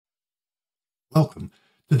Welcome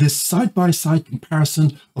to this side-by-side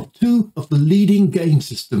comparison of two of the leading game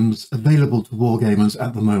systems available to wargamers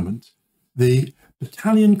at the moment. The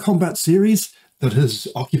Battalion Combat series that has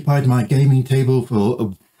occupied my gaming table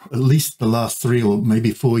for at least the last 3 or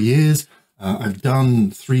maybe 4 years. I've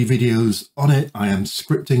done 3 videos on it. I am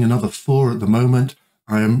scripting another 4 at the moment.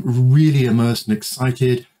 I am really immersed and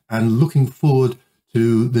excited and looking forward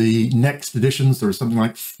to the next editions. There are something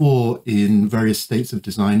like 4 in various states of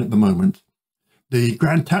design at the moment. The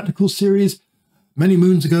Grand Tactical series, many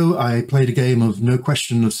moons ago, I played a game of No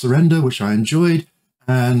Question of Surrender, which I enjoyed.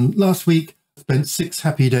 And last week, I spent 6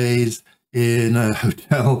 happy days in a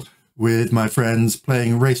hotel with my friends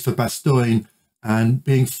playing Race for Bastogne and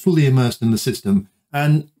being fully immersed in the system.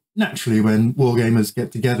 And naturally, when wargamers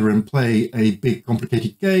get together and play a big,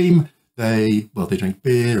 complicated game, they drink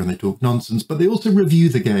beer and they talk nonsense, but they also review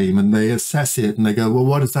the game and they assess it and they go, well,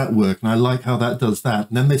 why does that work? And I like how that does that.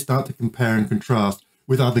 And then they start to compare and contrast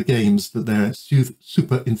with other games that they're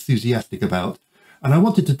super enthusiastic about. And I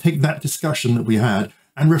wanted to take that discussion that we had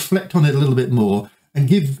and reflect on it a little bit more and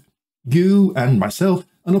give you and myself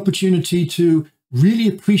an opportunity to really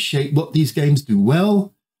appreciate what these games do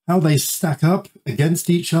well, how they stack up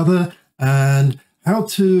against each other, and how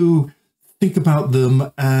to think about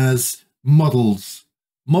them as models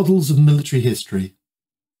of military history.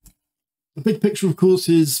 The big picture, of course,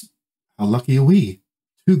 is how lucky are we?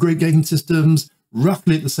 2 great game systems,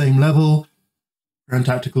 roughly at the same level. Grand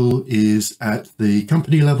Tactical is at the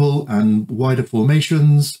company level and wider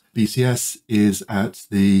formations. BCS is at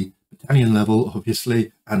the battalion level,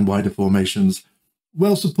 obviously, and wider formations.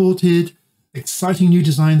 Well supported, exciting new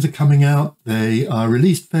designs are coming out. They are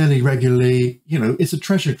released fairly regularly. You know, it's a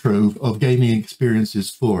treasure trove of gaming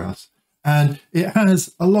experiences for us. And it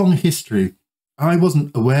has a long history. I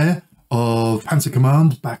wasn't aware of Panzer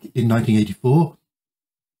Command back in 1984,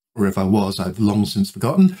 or if I was, I've long since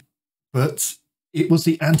forgotten. But it was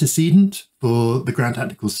the antecedent for the Grand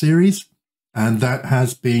Tactical series, and that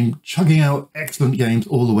has been chugging out excellent games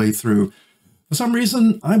all the way through. For some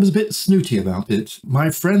reason, I was a bit snooty about it.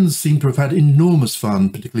 My friends seem to have had enormous fun,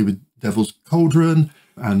 particularly with Devil's Cauldron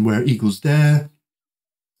and Where Eagles Dare.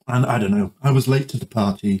 And I don't know, I was late to the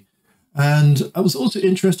party. And I was also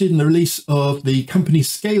interested in the release of the company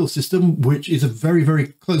scale system, which is a very, very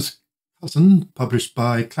close cousin, published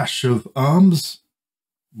by Clash of Arms.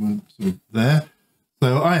 So there.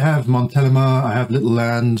 So I have Montélimar, I have Little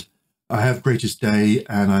Land, I have Greatest Day,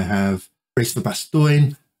 and I have Race for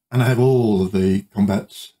Bastogne, and I have all of the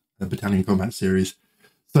Battalion Combat series.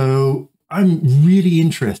 So I'm really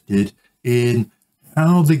interested in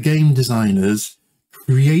how the game designers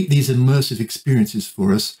create these immersive experiences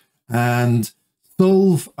for us and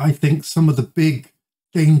solve, I think, some of the big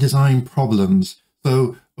game design problems.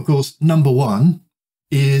 So, of course, number 1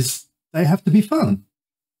 is they have to be fun.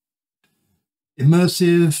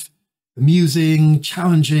 Immersive, amusing,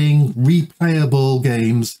 challenging, replayable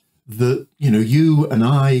games that, you know, you and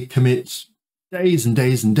I commit days and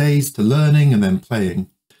days and days to learning and then playing.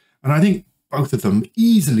 And I think both of them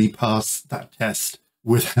easily pass that test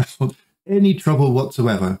without any trouble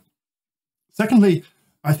whatsoever. Secondly,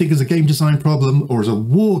 I think as a game design problem, or as a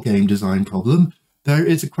war game design problem, there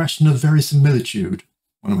is a question of verisimilitude,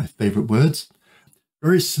 one of my favorite words.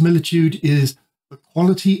 Verisimilitude is the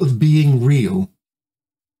quality of being real.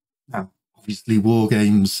 Now, obviously, war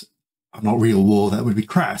games are not real war, that would be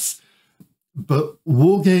crass. But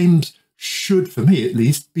war games should, for me at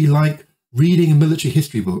least, be like reading a military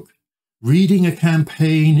history book. Reading a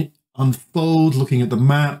campaign unfold, looking at the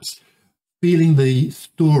maps, feeling the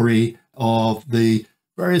story of the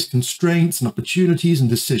various constraints and opportunities and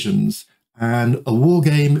decisions. And a war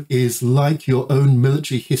game is like your own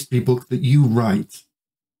military history book that you write.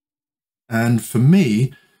 And for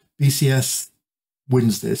me, BCS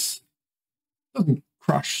wins this. Doesn't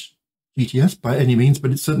crush GTS by any means,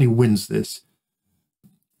 but it certainly wins this.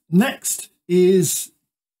 Next is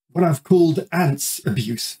what I've called ants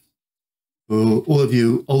abuse. For all of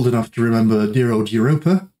you old enough to remember dear old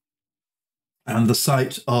Europa and the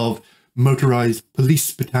sight of motorized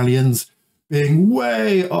police battalions being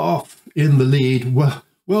way off in the lead,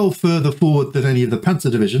 well further forward than any of the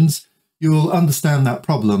Panzer divisions, you'll understand that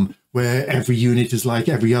problem where every unit is like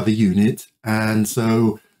every other unit, and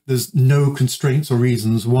so there's no constraints or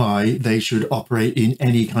reasons why they should operate in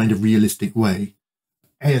any kind of realistic way.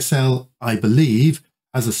 ASL, I believe,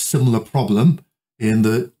 has a similar problem in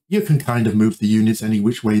that you can kind of move the units any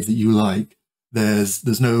which way that you like.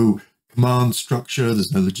 There's no command structure,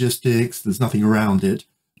 there's no logistics, there's nothing around it.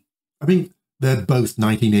 I mean, they're both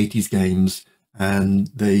 1980s games, and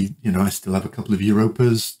they, you know, I still have a couple of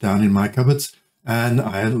Europas down in my cupboards, and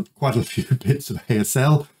I have quite a few bits of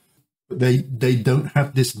ASL, but they don't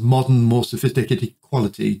have this modern, more sophisticated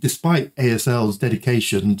quality, despite ASL's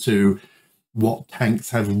dedication to what tanks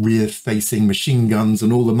have rear-facing machine guns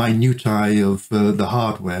and all the minutiae of the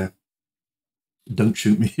hardware. Don't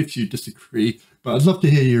shoot me if you disagree, but I'd love to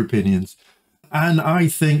hear your opinions. And I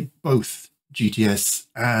think both GTS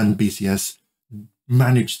and BCS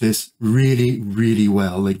manage this really, really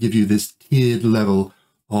well. They give you this tiered level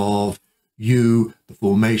of the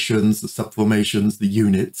formations, the subformations, the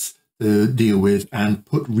units to deal with and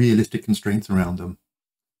put realistic constraints around them.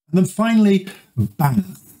 And then finally,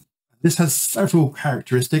 balance. This has several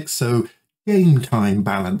characteristics. So game time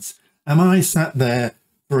balance. Am I sat there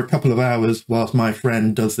for a couple of hours whilst my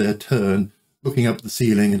friend does their turn, looking up the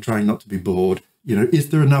ceiling and trying not to be bored? You know, is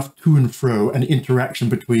there enough to and fro and interaction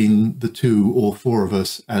between the 2 or 4 of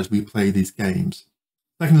us as we play these games?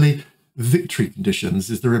 Secondly, victory conditions.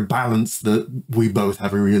 Is there a balance that we both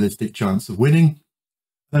have a realistic chance of winning?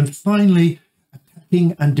 And finally,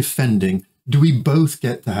 attacking and defending. Do we both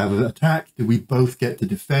get to have an attack? Do we both get to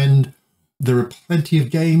defend? There are plenty of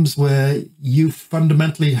games where you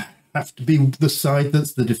fundamentally have to be the side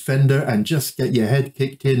that's the defender and just get your head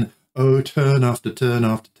kicked in, turn after turn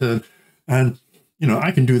after turn. And, you know,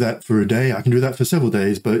 I can do that for a day. I can do that for several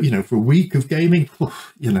days. But, you know, for a week of gaming,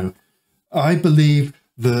 you know, I believe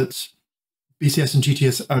that BCS and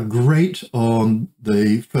GTS are great on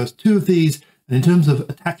the first 2 of these. And in terms of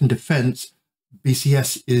attack and defense,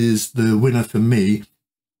 BCS is the winner for me,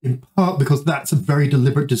 in part because that's a very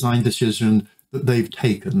deliberate design decision that they've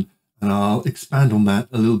taken. And I'll expand on that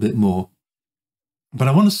a little bit more. But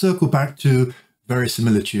I want to circle back to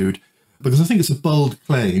verisimilitude, because I think it's a bold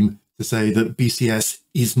claim to say that BCS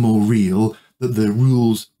is more real, that the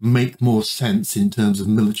rules make more sense in terms of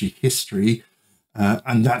military history.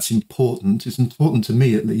 And that's important. It's important to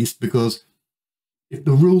me, at least, because if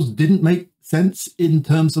the rules didn't make sense in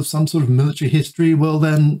terms of some sort of military history, well,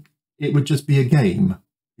 then it would just be a game.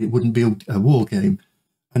 It wouldn't be a war game.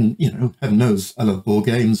 And, you know, heaven knows, I love war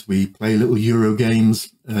games. We play little Euro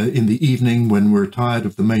games in the evening when we're tired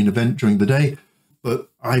of the main event during the day. But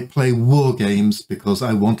I play war games because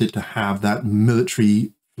I wanted to have that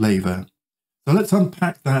military flavor. So let's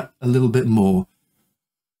unpack that a little bit more.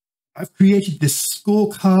 I've created this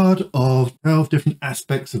scorecard of 12 different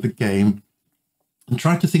aspects of the game and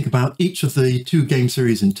tried to think about each of the 2 game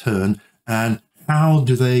series in turn and how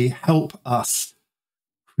do they help us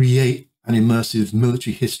create an immersive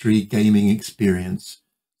military history gaming experience.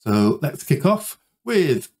 So let's kick off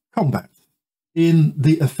with combat in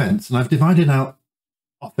the offense. And I've divided out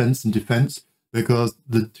offense and defense because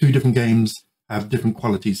the 2 different games have different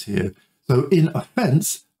qualities here. So in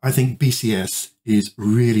offense, I think BCS is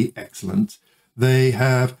really excellent. They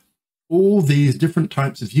have all these different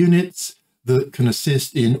types of units that can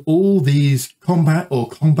assist in all these combat or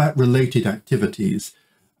combat-related activities.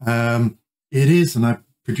 It is, and I've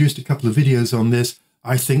produced a couple of videos on this,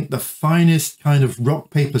 I think the finest kind of rock,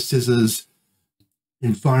 paper, scissors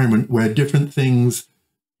environment where different things,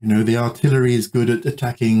 you know, the artillery is good at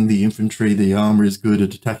attacking the infantry, the armor is good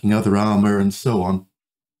at attacking other armor, and so on,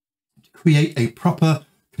 to create a proper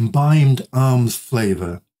combined arms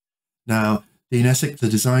flavor. Now, Dean Essick, the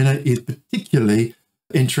designer, is particularly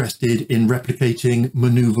interested in replicating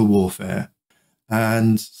maneuver warfare.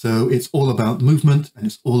 And so it's all about movement and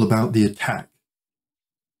it's all about the attack.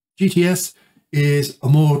 GTS is a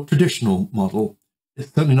more traditional model.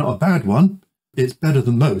 It's certainly not a bad one. It's better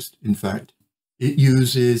than most, in fact. It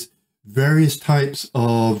uses various types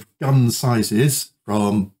of gun sizes,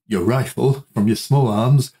 from your rifle, from your small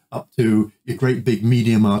arms, up to your great big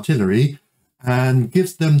medium artillery, and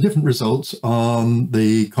gives them different results on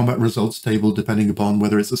the combat results table, depending upon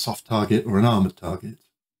whether it's a soft target or an armored target.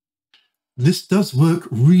 This does work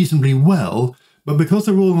reasonably well, but because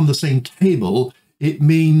they're all on the same table, it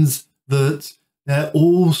means that they're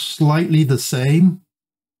all slightly the same.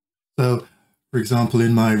 So, for example,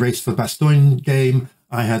 in my Race for Bastogne game,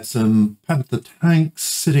 I had some Panther tanks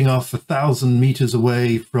sitting off 1,000 meters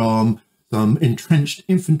away from some entrenched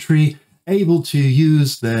infantry, able to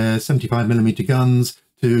use their 75mm guns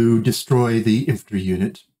to destroy the infantry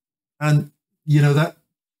unit. And, you know, that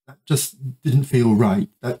just didn't feel right.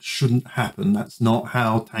 That shouldn't happen. That's not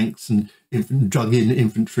how tanks and drug-in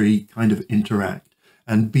infantry kind of interact.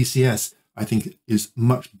 And BCS, I think, is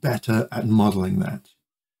much better at modeling that.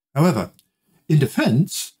 However, in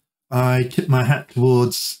defense, I tip my hat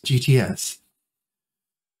towards GTS.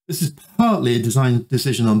 This is partly a design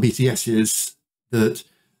decision on BCS's, that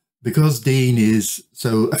because Dean is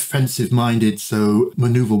so offensive-minded, so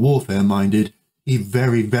maneuver warfare-minded, he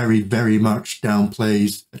very, very, very much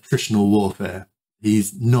downplays attritional warfare.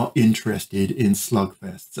 He's not interested in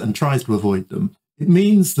slugfests and tries to avoid them. It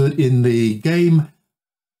means that in the game,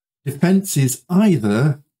 defense is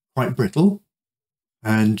either quite brittle,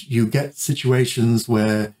 and you get situations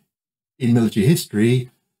where in military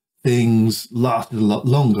history, things lasted a lot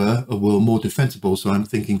longer or were more defensible. So I'm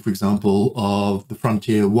thinking, for example, of the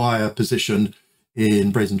frontier wire position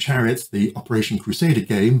in Brazen Chariots, the Operation Crusader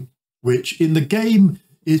game, which in the game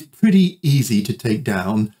is pretty easy to take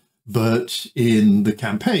down, but in the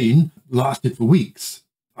campaign lasted for weeks,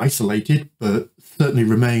 isolated, but certainly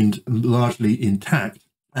remained largely intact.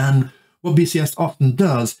 And what BCS often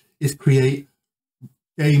does is create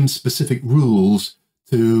game-specific rules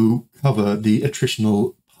to cover the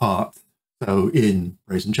attritional part. So in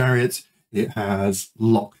Brazen Chariots, it has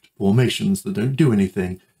locked formations that don't do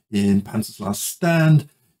anything. In Panzer's Last Stand,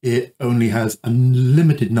 it only has a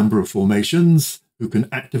limited number of formations who can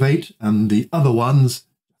activate, and the other ones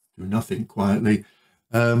do nothing quietly.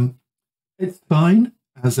 It's fine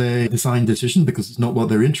as a design decision because it's not what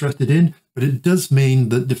they're interested in, but it does mean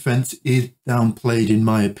that defense is downplayed, in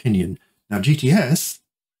my opinion. Now, GTS,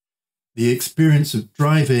 the experience of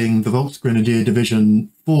driving the Volksgrenadier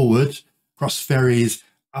Division forward, across ferries,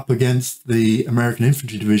 up against the American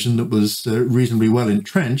Infantry Division that was reasonably well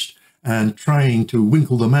entrenched, and trying to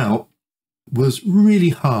winkle them out was really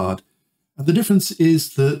hard. And the difference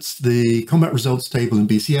is that the combat results table in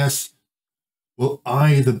BCS will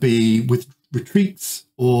either be with retreats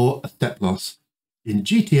or a step loss. In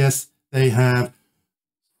GTS, they have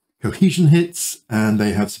cohesion hits and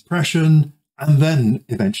they have suppression, and then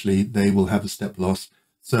eventually they will have a step loss.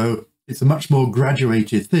 So it's a much more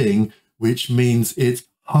graduated thing, which means it's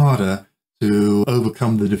harder to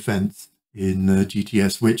overcome the defense in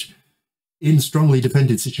GTS, which in strongly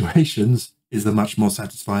defended situations is a much more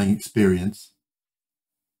satisfying experience.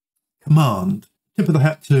 Command. Tip of the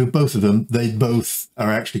hat to both of them. They both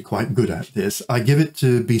are actually quite good at this. I give it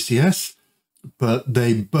to BCS, but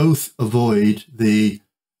they both avoid the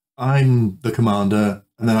I'm the commander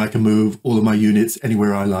and then I can move all of my units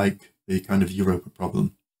anywhere I like, the kind of Europa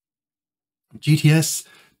problem. GTS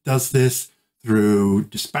does this through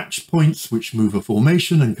dispatch points, which move a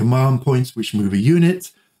formation, and command points, which move a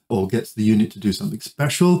unit, or gets the unit to do something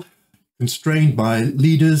special, constrained by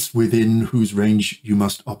leaders within whose range you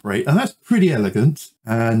must operate. And that's pretty elegant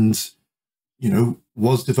and, you know,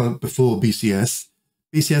 was developed before BCS.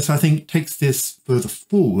 BCS, I think, takes this further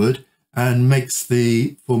forward and makes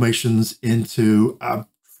the formations into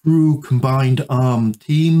true combined arm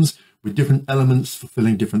teams with different elements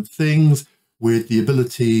fulfilling different things, with the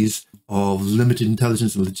abilities of limited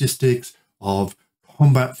intelligence and logistics, of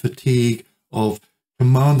combat fatigue, of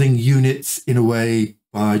commanding units in a way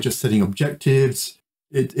by just setting objectives.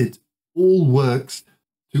 It all works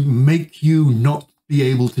to make you not be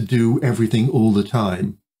able to do everything all the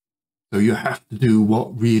time. So you have to do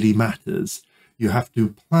what really matters. You have to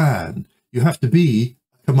plan. You have to be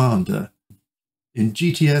a commander. In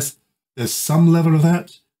GTS, there's some level of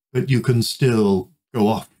that, but you can still go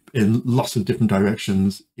off in lots of different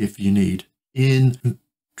directions if you need. In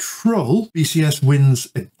control, BCS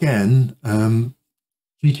wins again.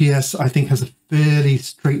 GTS, I think, has a fairly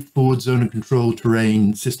straightforward zone of control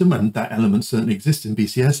terrain system, and that element certainly exists in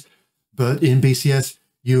BCS. But in BCS,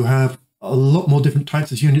 you have a lot more different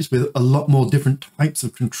types of units with a lot more different types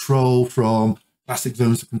of control, from classic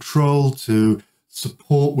zones of control to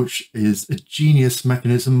support, which is a genius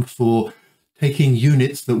mechanism for taking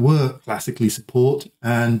units that were classically support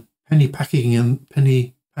and penny packeting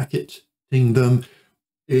them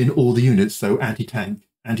in all the units. So anti-tank.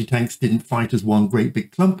 Anti-tanks didn't fight as one great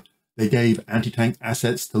big clump. They gave anti-tank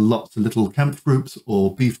assets to lots of little camp groups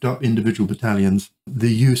or beefed up individual battalions.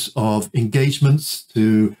 The use of engagements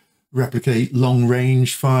to replicate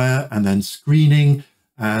long-range fire and then screening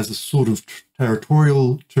as a sort of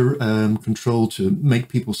territorial control to make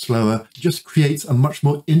people slower just creates a much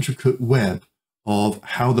more intricate web of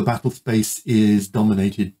how the battle space is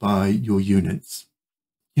dominated by your units.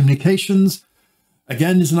 Communications,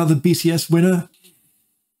 again, is another BCS winner.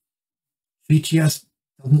 GTS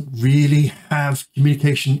doesn't really have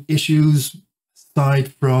communication issues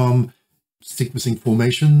aside from sequencing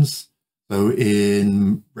formations. So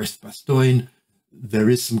in Brest Bastogne, there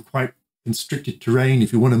is some quite constricted terrain.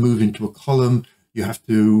 If you want to move into a column, you have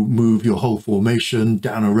to move your whole formation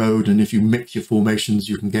down a road. And if you mix your formations,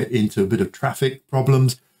 you can get into a bit of traffic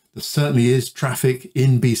problems. There certainly is traffic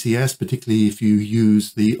in BCS, particularly if you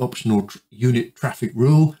use the optional unit traffic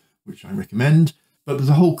rule, which I recommend. But there's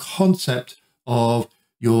a whole concept of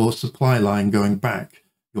your supply line going back,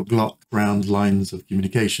 your Glock ground lines of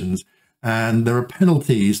communications. And there are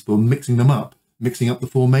penalties for mixing them up. mixing up the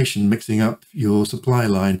formation, mixing up your supply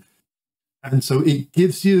line. And so it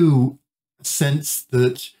gives you a sense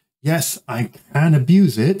that, yes, I can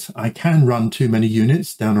abuse it. I can run too many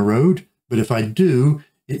units down a road, but if I do,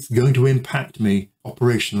 it's going to impact me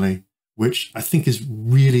operationally, which I think is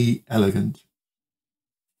really elegant.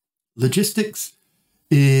 Logistics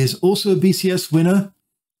is also a BCS winner.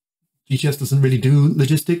 GTS doesn't really do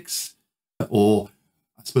logistics, or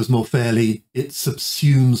I suppose more fairly, it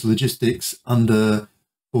subsumes logistics under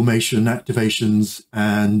formation activations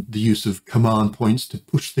and the use of command points to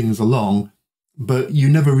push things along, but you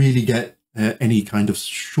never really get any kind of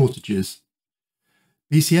shortages.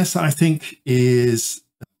 BCS, I think, is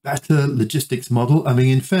a better logistics model. I mean,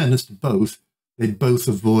 in fairness to both, they both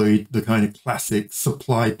avoid the kind of classic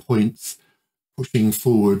supply points pushing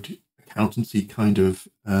forward accountancy kind of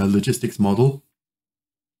logistics model.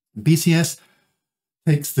 BCS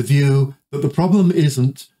takes the view that the problem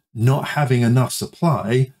isn't not having enough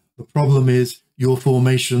supply. The problem is your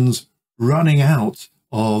formations running out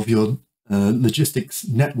of your logistics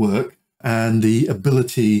network and the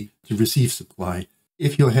ability to receive supply.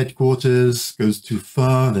 If your headquarters goes too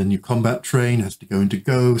far, then your combat train has to go into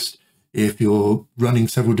ghost. If you're running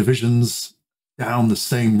several divisions down the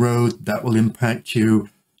same road, that will impact you.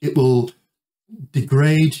 It will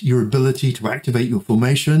degrade your ability to activate your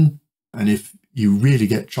formation. And if you really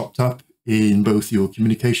get chopped up in both your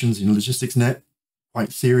communications and logistics net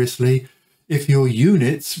quite seriously, if your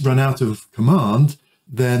units run out of command,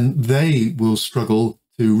 then they will struggle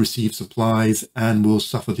to receive supplies and will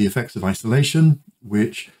suffer the effects of isolation,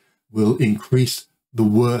 which will increase the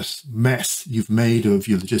worse mess you've made of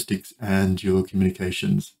your logistics and your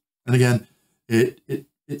communications. And again,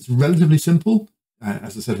 it's relatively simple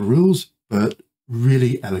as a set of rules, but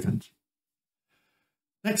really elegant.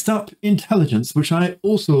 Next up, intelligence, which I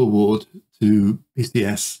also award to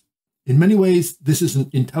BCS. In many ways, this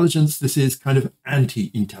isn't intelligence, this is kind of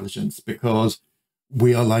anti-intelligence, because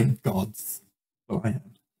we are like gods. Well, I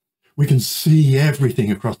am. We can see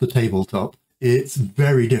everything across the tabletop. It's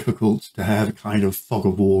very difficult to have a kind of fog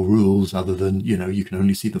of war rules other than, you know, you can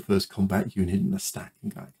only see the first combat unit in a stack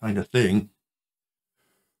and that kind of thing.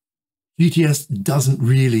 GTS doesn't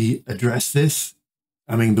really address this.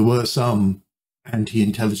 I mean, there were some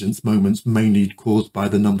anti-intelligence moments, mainly caused by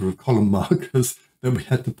the number of column markers that we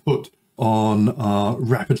had to put on our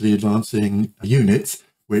rapidly advancing units,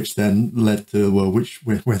 which then led to, well,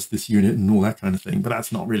 where's this unit and all that kind of thing. But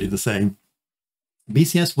that's not really the same.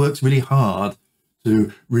 BCS works really hard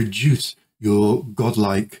to reduce your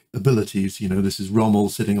godlike abilities. You know, this is Rommel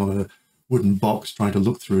sitting on a wooden box trying to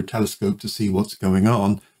look through a telescope to see what's going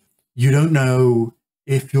on. You don't know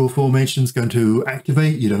if your formation's going to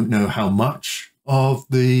activate. You don't know how much of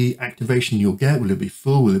the activation you'll get. Will it be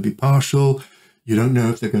full? Will it be partial? You don't know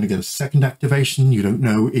if they're going to get a second activation. You don't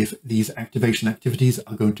know if these activation activities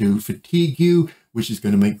are going to fatigue you, which is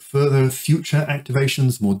going to make further future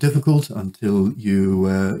activations more difficult until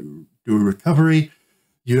you do a recovery.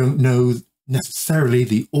 You don't know necessarily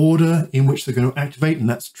the order in which they're going to activate, and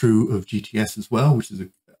that's true of GTS as well, which is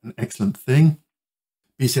an excellent thing.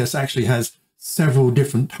 BCS actually has several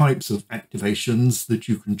different types of activations that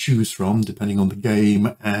you can choose from depending on the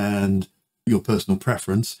game and your personal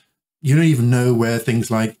preference. You don't even know where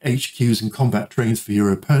things like HQs and combat trains for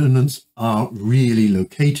your opponents are really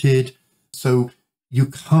located. So you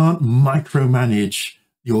can't micromanage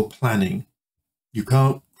your planning. You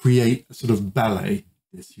can't create a sort of ballet.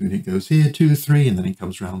 This unit goes here, 2, 3, and then it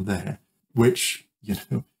comes around there, which, you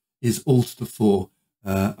know, is all to the fore.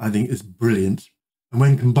 I think is brilliant. And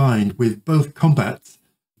when combined with both combat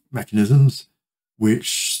mechanisms,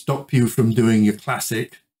 which stop you from doing your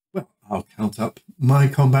classic, well, I'll count up my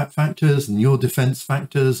combat factors and your defense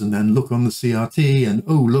factors and then look on the CRT and,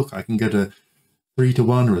 oh, look, I can get a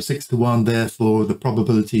 3-to-1 or a 6-to-1. Therefore, the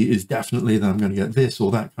probability is definitely that I'm going to get this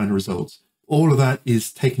or that kind of results. All of that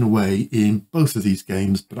is taken away in both of these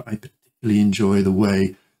games, but I particularly enjoy the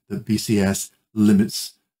way that BCS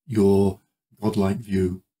limits your godlike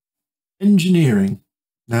view. Engineering.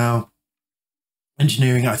 Now,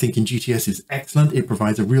 engineering, I think in GTS is excellent. It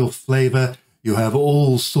provides a real flavor. You have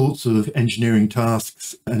all sorts of engineering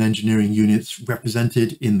tasks and engineering units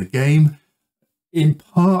represented in the game. In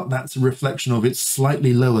part, that's a reflection of its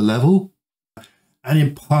slightly lower level. And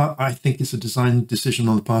in part, I think it's a design decision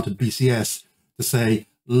on the part of BCS to say,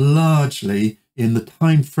 largely in the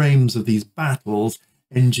time frames of these battles,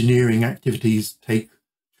 engineering activities take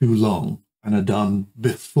too long and are done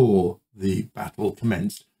before the battle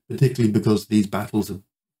commenced, particularly because these battles are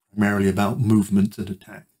primarily about movement and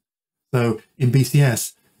attack. So in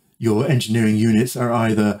BCS, your engineering units are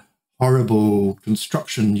either horrible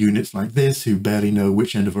construction units like this who barely know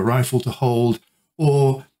which end of a rifle to hold,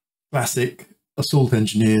 or classic assault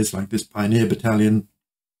engineers like this Pioneer Battalion.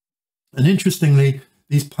 And interestingly,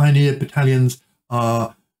 these Pioneer Battalions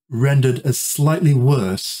are rendered as slightly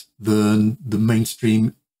worse than the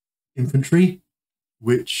mainstream infantry,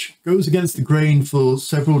 which goes against the grain for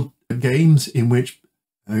several games in which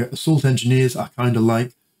assault engineers are kind of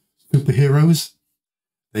like superheroes.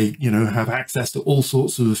 They, have access to all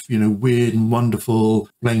sorts of, weird and wonderful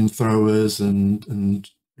flamethrowers and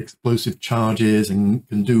explosive charges, and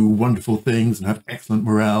can do wonderful things and have excellent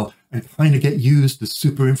morale, and kind of get used as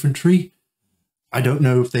super infantry. I don't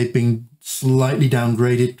know if they've been slightly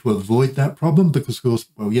downgraded to avoid that problem, because of course,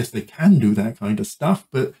 well, yes, they can do that kind of stuff,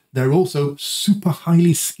 but they're also super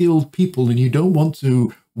highly skilled people, and you don't want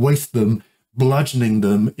to waste them bludgeoning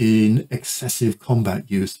them in excessive combat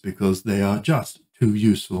use, because they are just too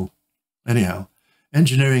useful. Anyhow,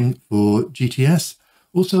 engineering for GTS,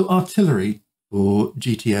 also artillery for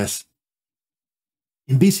GTS.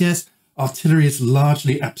 In BCS, artillery is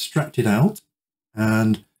largely abstracted out,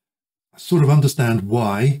 and I sort of understand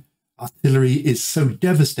why. Artillery is so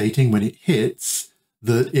devastating when it hits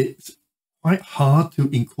that it's quite hard to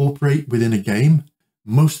incorporate within a game.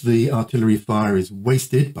 Most of the artillery fire is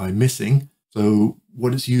wasted by missing. So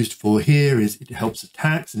what it's used for here is it helps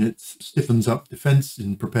attacks, and it stiffens up defense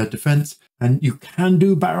in prepared defense. And you can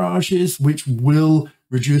do barrages, which will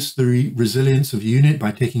reduce the resilience of the unit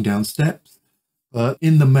by taking down steps. But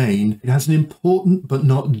in the main, it has an important but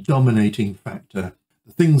not dominating factor.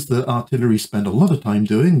 The things that artillery spend a lot of time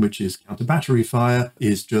doing, which is counter-battery fire,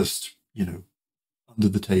 is just, under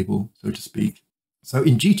the table, so to speak. So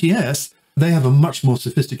in GTS, they have a much more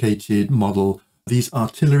sophisticated model. These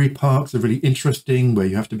artillery parks are really interesting, where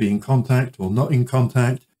you have to be in contact or not in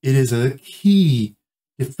contact. It is a key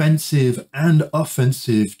defensive and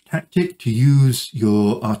offensive tactic to use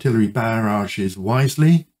your artillery barrages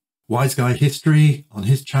wisely. Wise Guy History on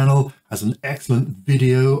his channel has an excellent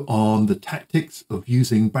video on the tactics of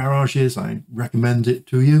using barrages. I recommend it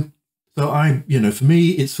to you. So for me,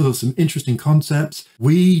 it's sort of some interesting concepts.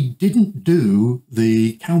 We didn't do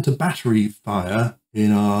the counter-battery fire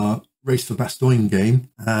in our Race for Bastogne game,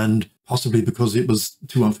 and possibly because it was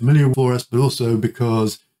too unfamiliar for us, but also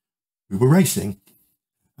because we were racing.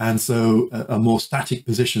 And so a more static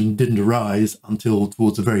position didn't arise until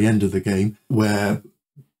towards the very end of the game, where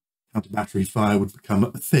counter-battery fire would become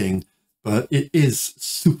a thing, but it is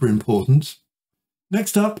super important.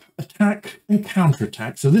 Next up, attack and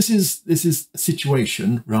counterattack. So this is a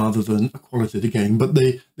situation rather than a quality of the game, but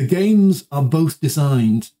the games are both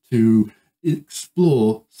designed to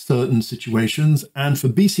explore certain situations, and for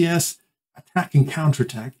BCS, attack and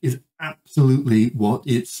counterattack is absolutely what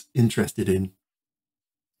it's interested in.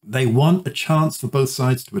 They want a chance for both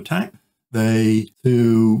sides to attack. They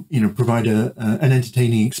provide an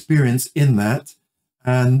entertaining experience in that,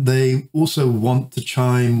 and they also want to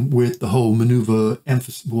chime with the whole maneuver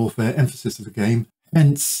warfare emphasis of the game.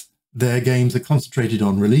 Hence, their games are concentrated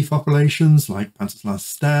on relief operations like Panzer's Last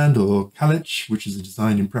Stand or Kalitsch, which is a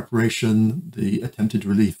design in preparation, the attempted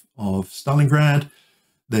relief of Stalingrad.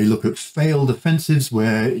 They look at failed offensives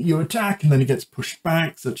where you attack and then it gets pushed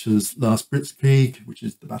back, such as Last Blitzkrieg, which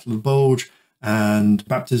is the Battle of Bulge, and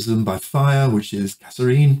Baptism by Fire, which is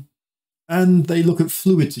Kasserine. And they look at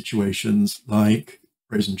fluid situations like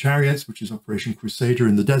Brazen Chariots, which is Operation Crusader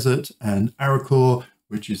in the desert, and Araucourt,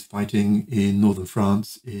 which is fighting in northern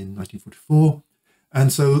France in 1944.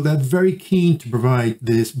 And so they're very keen to provide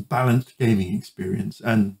this balanced gaming experience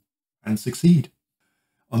and succeed.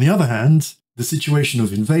 On the other hand, the situation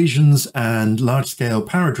of invasions and large-scale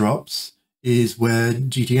paradrops is where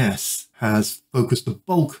GTS has focused the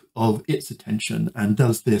bulk of its attention and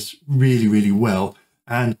does this really, really well.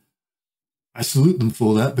 And I salute them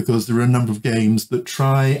for that, because there are a number of games that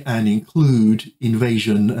try and include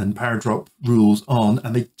invasion and paradrop rules on,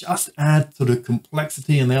 and they just add sort of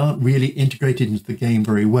complexity, and they aren't really integrated into the game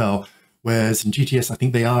very well. Whereas in GTS, I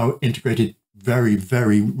think they are integrated very,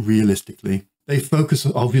 very realistically. They focus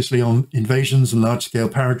obviously on invasions and large-scale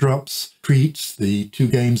paradrops, Crete, the 2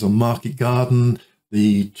 games on Market Garden,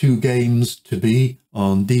 the 2 games to be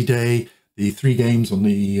on D-Day, the 3 games on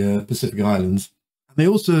the Pacific Islands. And they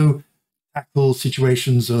also tackle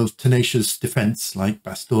situations of tenacious defense like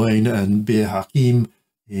Bastogne and Bir Hakeim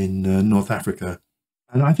in North Africa.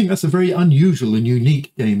 And I think that's a very unusual and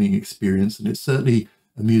unique gaming experience, and it certainly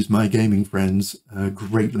amused my gaming friends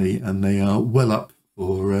greatly, and they are well up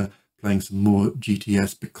for playing some more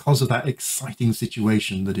GTS because of that exciting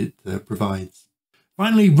situation that it provides.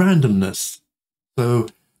 Finally, randomness. So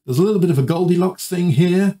there's a little bit of a Goldilocks thing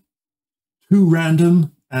here. Too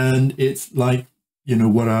random and it's like, you know,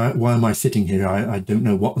 why am I sitting here? I don't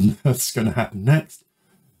know what on earth's going to happen next.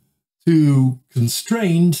 To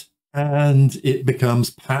constrained, and it becomes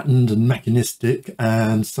patterned and mechanistic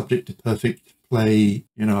and subject to perfect play.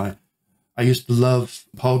 You know, I used to love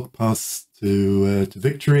POG, Path to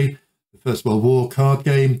Victory, the First World War card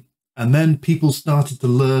game, and then people started to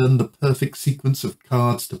learn the perfect sequence of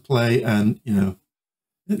cards to play, and, you know,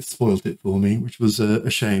 it spoiled it for me, which was a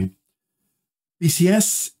shame.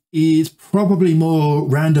 BCS is probably more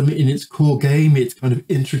random in its core game, its kind of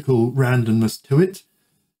integral randomness to it.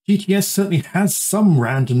 GTS certainly has some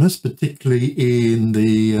randomness, particularly in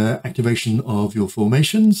the activation of your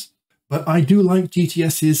formations. But I do like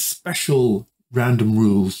GTS's special random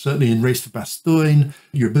rules, certainly in Race for Bastogne,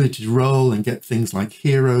 your ability to roll and get things like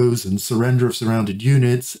heroes and surrender of surrounded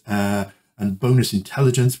units and bonus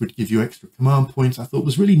intelligence, which give you extra command points, I thought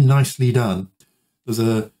was really nicely done. There's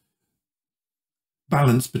a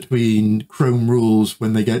balance between Chrome rules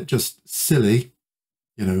when they get just silly,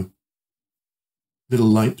 you know, little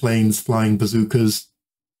light planes, flying bazookas.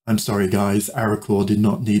 I'm sorry, guys, Aracore did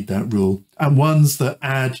not need that rule. And ones that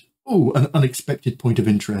add, an unexpected point of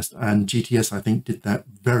interest. And GTS, I think, did that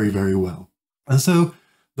very, very well. And so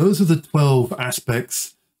those are the 12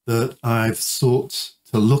 aspects that I've sought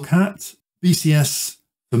to look at. BCS,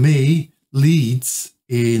 for me, leads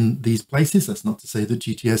in these places. That's not to say that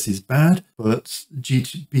GTS is bad, but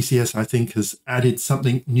BCS, I think, has added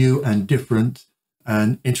something new and different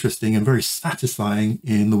and interesting and very satisfying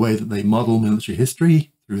in the way that they model military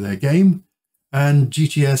history through their game. And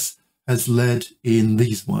GTS has led in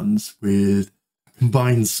these ones with a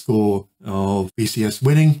combined score of BCS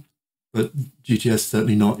winning, but GTS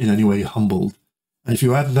certainly not in any way humbled. And if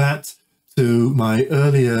you add that to my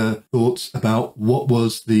earlier thoughts about what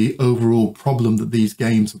was the overall problem that these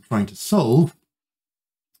games were trying to solve,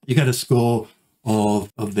 you get a score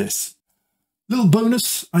of this. Little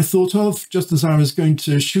bonus I thought of just as I was going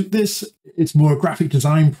to shoot this. It's more a graphic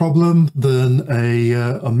design problem than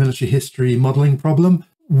a military history modeling problem.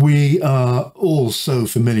 We are all so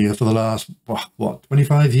familiar for the last,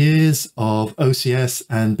 25 years of OCS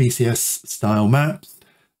and BCS style maps.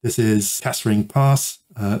 This is Kasserine Pass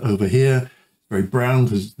over here, very brown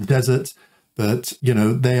because it's the desert, but, you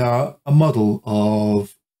know, they are a model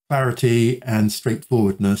of clarity and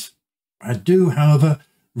straightforwardness. I do, however,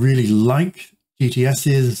 really like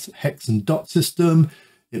GTS's hex and dot system.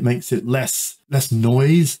 It makes it less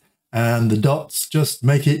noise, and the dots just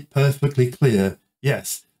make it perfectly clear.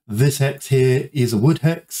 Yes, this hex here is a wood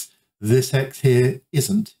hex. This hex here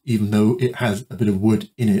isn't, even though it has a bit of wood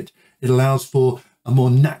in it. It allows for a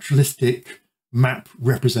more naturalistic map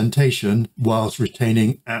representation whilst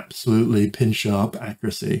retaining absolutely pin-sharp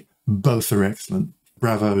accuracy. Both are excellent.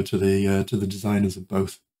 Bravo to the designers of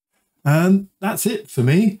both. And that's it for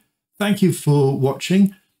me. Thank you for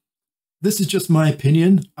watching. This is just my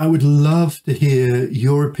opinion. I would love to hear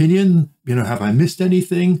your opinion. You know, have I missed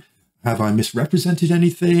anything? Have I misrepresented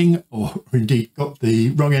anything? Or indeed got the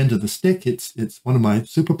wrong end of the stick? It's one of my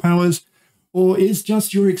superpowers. Or is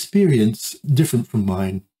just your experience different from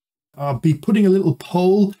mine? I'll be putting a little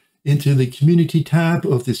poll into the community tab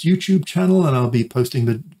of this YouTube channel, and I'll be posting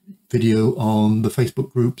the video on the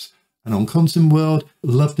Facebook groups and on Consim World.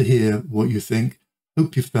 Love to hear what you think.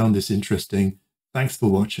 Hope you found this interesting. Thanks for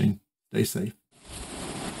watching. Stay safe.